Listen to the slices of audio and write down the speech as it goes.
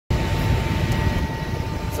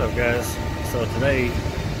up, guys? So today,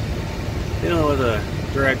 dealing with a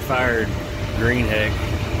direct-fired greenheck.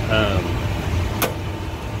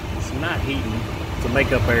 It's not heating. It's a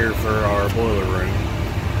makeup air for our boiler room.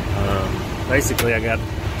 Basically, I got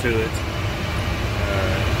to it.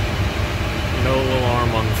 No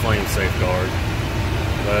alarm on the flame safeguard,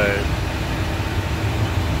 but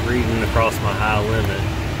reading across my high limit,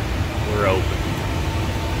 we're open.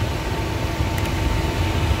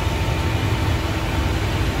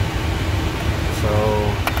 So,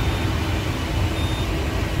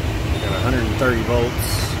 got 130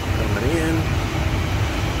 volts coming in,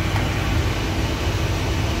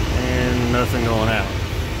 and nothing going out.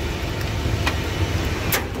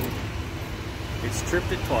 It's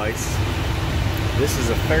tripped it twice. This is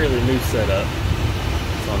a fairly new setup,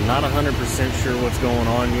 so I'm not 100% sure what's going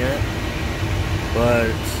on yet.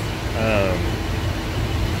 But,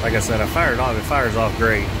 like I said, I fired it off. It fires off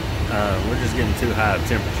great. We're just getting too high of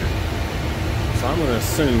temperature. So I'm going to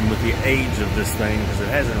assume with the age of this thing, because it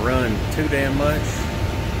hasn't run too damn much,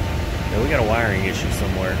 that we got a wiring issue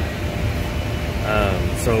somewhere.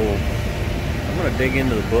 So I'm going to dig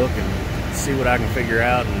into the book and see what I can figure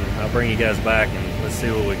out, and I'll bring you guys back and let's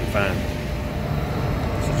see what we can find.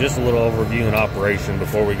 So just a little overview and operation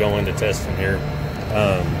before we go into testing here.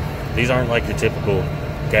 These aren't like your typical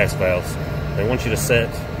gas valves. They want you to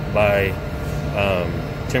set by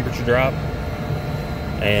temperature drop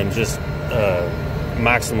and just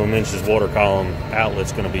maximum inches water column.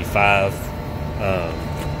 Outlet's going to be 5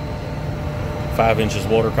 inches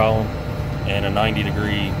water column, and a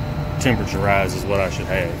 90-degree temperature rise is what I should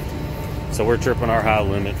have. So we're tripping our high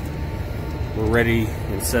limit. We're ready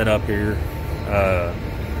and set up here.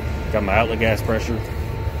 Got my outlet gas pressure.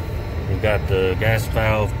 We've got the gas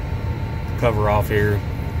valve cover off here.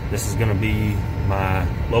 This is going to be my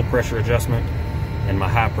low pressure adjustment and my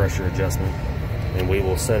high pressure adjustment, and we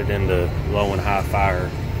will set it into low and high fire.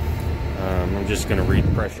 I'm just going to read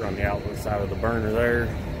the pressure on the outlet side of the burner there.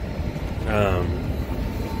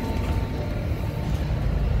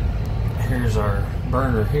 Here's our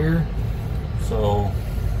burner here. So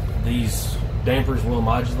these dampers will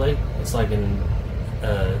modulate. It's like an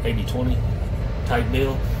 80-20 type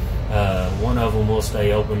deal. One of them will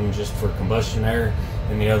stay open just for combustion air,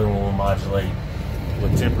 and the other one will modulate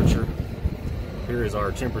with temperature. Here is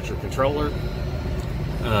our temperature controller.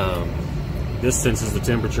 This senses the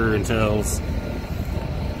temperature and tells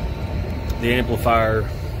the amplifier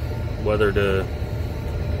whether to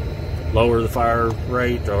lower the fire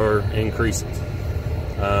rate or increase it.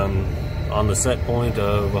 On the set point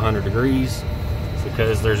of 100 degrees, it's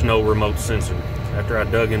because there's no remote sensor. After I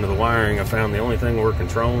dug into the wiring, I found the only thing we're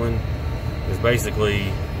controlling is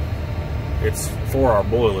basically, it's for our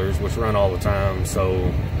boilers, which run all the time. So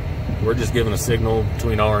we're just giving a signal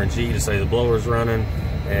between R and G to say the blower's running,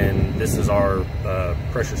 and this is our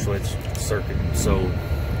pressure switch circuit. So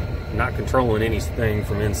not controlling anything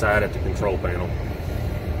from inside at the control panel.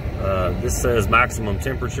 This says maximum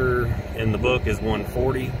temperature in the book is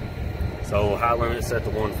 140. So high limit set to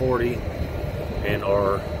 140, and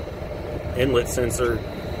our inlet sensor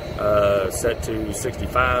set to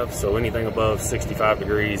 65. So anything above 65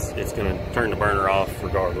 degrees, it's going to turn the burner off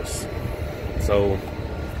regardless. So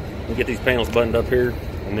we'll get these panels buttoned up here,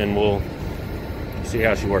 and then we'll see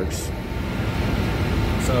how she works.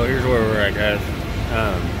 So here's where we're at, guys.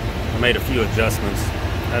 I made a few adjustments.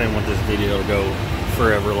 I didn't want this video to go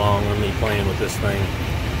forever long on me playing with this thing.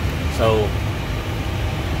 So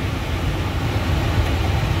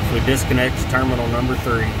if we disconnect terminal number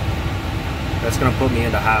 3, that's going to put me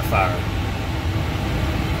into high fire.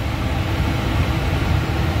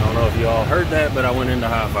 I don't know if you all heard that, but I went into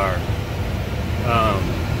high fire.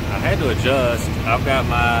 I had to adjust. I've got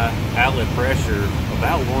my outlet pressure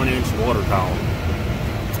about 1 inch water column.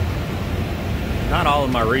 Not all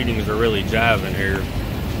of my readings are really jiving here,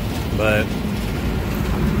 but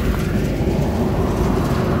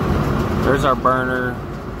there's our burner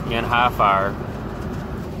in high fire.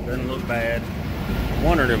 Doesn't look bad. I'm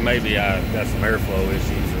wondering if maybe I got some airflow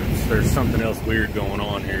issues, or there's something else weird going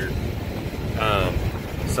on here.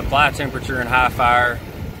 Supply temperature in high fire.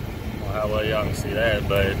 I don't know how well y'all can see that,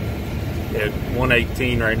 but at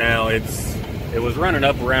 118 right now, it was running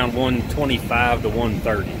up around 125 to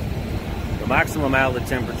 130. The maximum outlet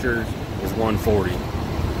temperature is 140.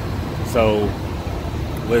 So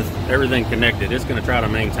with everything connected, it's going to try to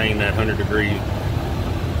maintain that 100-degree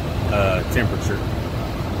temperature.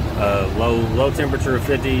 Low temperature of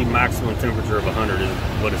 50, maximum temperature of 100 is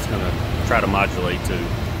what it's going to try to modulate to.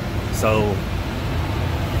 So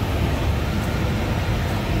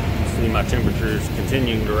see my temperatures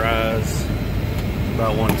continuing to rise,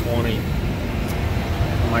 about 120.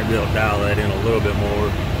 might be able to dial that in a little bit more.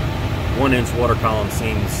 1 inch water column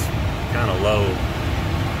seems kind of low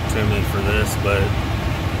to me for this, but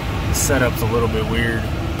the setup's a little bit weird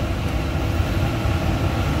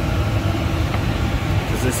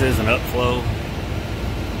because this is an upflow.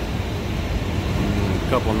 A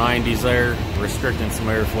couple 90s there, restricting some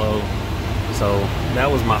airflow. So that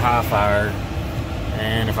was my high fire,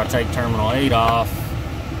 and if I take terminal 8 off,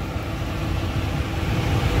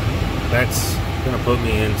 that's gonna put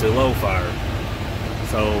me into low fire.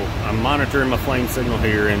 So I'm monitoring my flame signal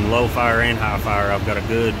here in low fire and high fire. I've got a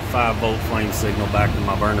good 5-volt flame signal back to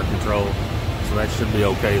my burner control, so that should be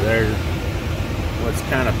okay there. What's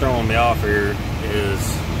kind of throwing me off here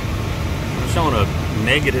is I'm showing a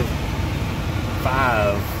negative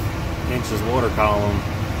 5 inches water column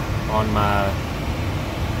on my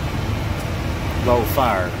low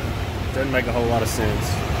fire. Doesn't make a whole lot of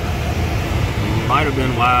sense. Might have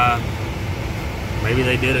been why maybe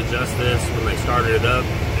they did adjust this when they started it up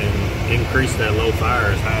and increased that low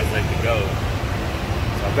fire as high as they could go.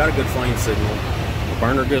 So I've got a good flame signal. The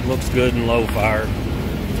burner good looks good in low fire.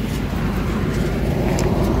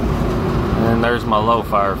 And there's my low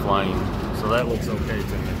fire flame. So that looks okay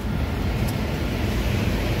to me.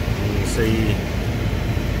 You can see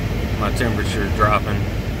my temperature dropping.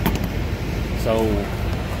 So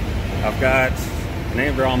I've got an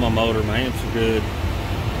amp draw on my motor. My amps are good.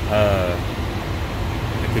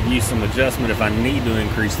 I could use some adjustment if I need to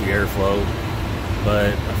increase the airflow,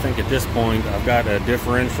 but I think at this point I've got a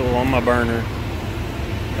differential on my burner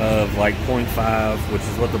of like 0.5, which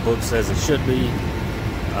is what the book says it should be,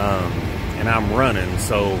 and I'm running.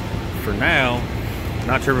 So for now,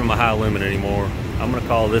 not tripping my high limit anymore. I'm gonna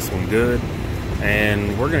call this one good,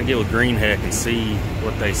 and we're gonna get with greenheck and see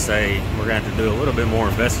what they say. We're gonna have to do a little bit more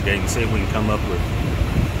investigating, see if we can come up with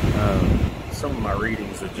some of my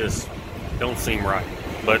readings that just don't seem right.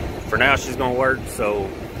 But for now, she's gonna work. So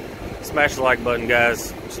smash the like button,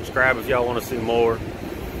 guys. Subscribe if y'all want to see more,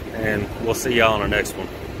 and we'll see y'all on the next one.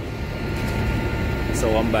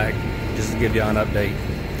 So I'm back just to give y'all an update.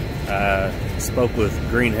 Spoke with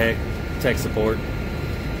greenheck tech support.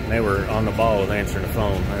 They were on the ball with answering the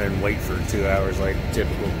phone. I didn't wait for 2 hours like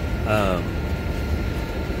typical.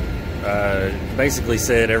 Basically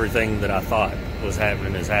said everything that I thought was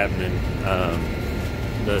happening is happening.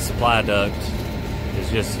 The supply duct is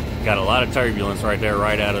just got a lot of turbulence right there,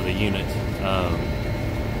 right out of the unit.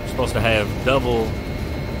 We're supposed to have double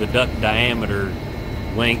the duct diameter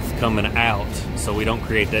length coming out so we don't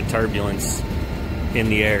create that turbulence in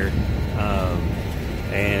the air.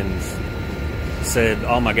 And said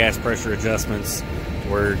all my gas pressure adjustments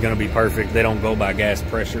were going to be perfect. They don't go by gas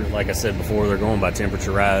pressure. Like I said before, they're going by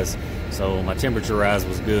temperature rise. So my temperature rise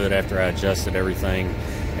was good after I adjusted everything,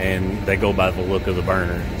 and they go by the look of the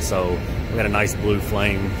burner. So we got a nice blue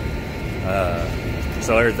flame.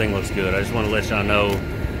 So everything looks good. I just want to let y'all know,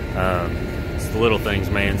 it's the little things,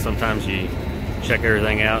 man. Sometimes you check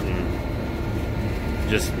everything out and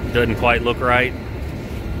just doesn't quite look right.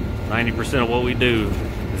 90% of what we do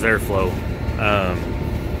is airflow.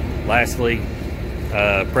 Lastly,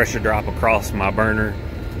 pressure drop across my burner.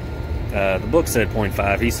 The book said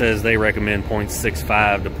 0.5. He says they recommend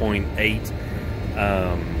 0.65 to 0.8.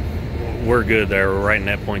 We're good there. We're right in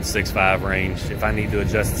that 0.65 range. If I need to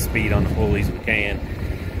adjust the speed on the pulleys, we can.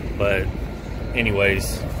 But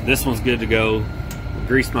anyways, this one's good to go.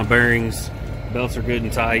 Greased my bearings. Belts are good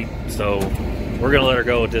and tight. So we're going to let her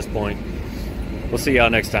go at this point. We'll see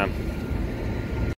y'all next time.